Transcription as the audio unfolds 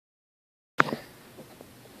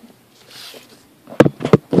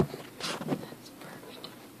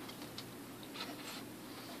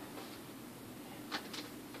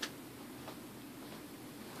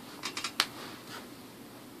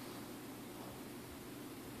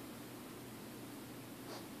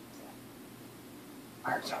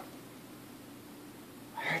I heard something.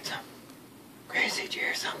 I heard something. Gracie, did you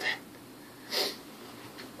hear something?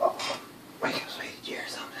 Oh, wait, did you hear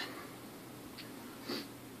something?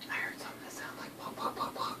 I heard something that sounded like pop, pop,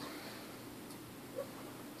 pop, pop.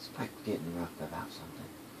 Spike's getting rough about something.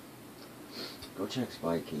 Go check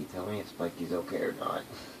Spikey. Tell me if Spikey's okay or not.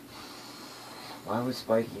 Why would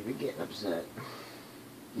Spikey be getting upset?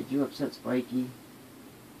 Did you upset Spikey?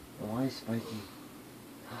 Why is Spikey?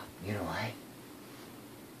 You know why?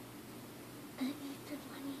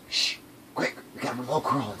 Shh! Quick! We gotta remote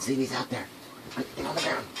crawl and see if he's out there. Get on the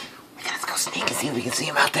ground. We gotta go sneak and see if we can see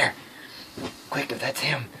him out there. Quick, if that's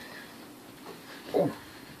him. Oh.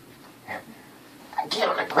 Get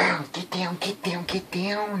on the ground. Get down, get down, get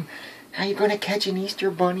down. How you gonna catch an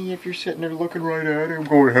Easter bunny if you're sitting there looking right at him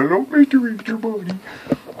going, hello, Mr. Easter Bunny.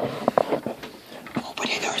 Open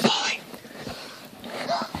your doors, Ollie.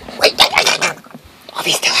 Wait, oh,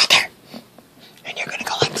 he's still out there. And you're gonna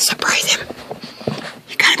go like surprise him.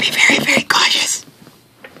 You gotta be very, very cautious.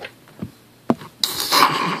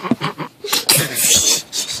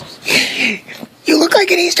 You look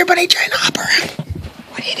like an Easter bunny trying to hop around.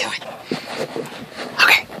 What are you doing?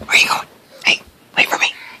 Okay, where are you going? Hey, wait for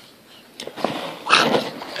me.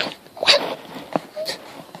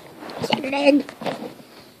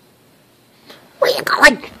 Where you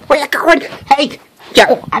going? Where you going? Hey,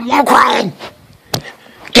 Joe, I'm not crying.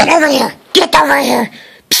 Get over here. Get over here.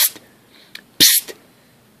 Psst. Psst.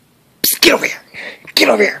 Psst. Get over here. Get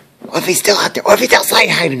over here. What if he's still out there? What if he's outside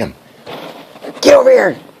hiding him? Get over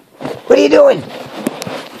here. What are you doing?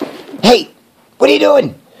 Hey, what are you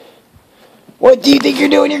doing? What do you think you're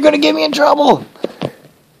doing? You're going to get me in trouble.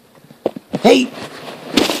 Hey.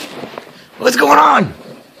 What's going on?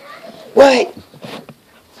 What?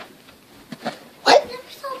 What? I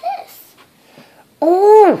never saw this.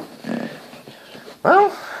 Oh.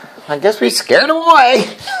 Well, I guess we scared him away.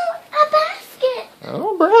 Oh, a basket.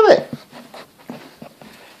 Oh, brother.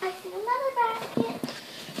 I see another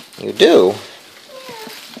basket. You do?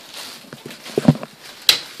 Yeah.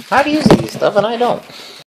 How do you see stuff and I don't?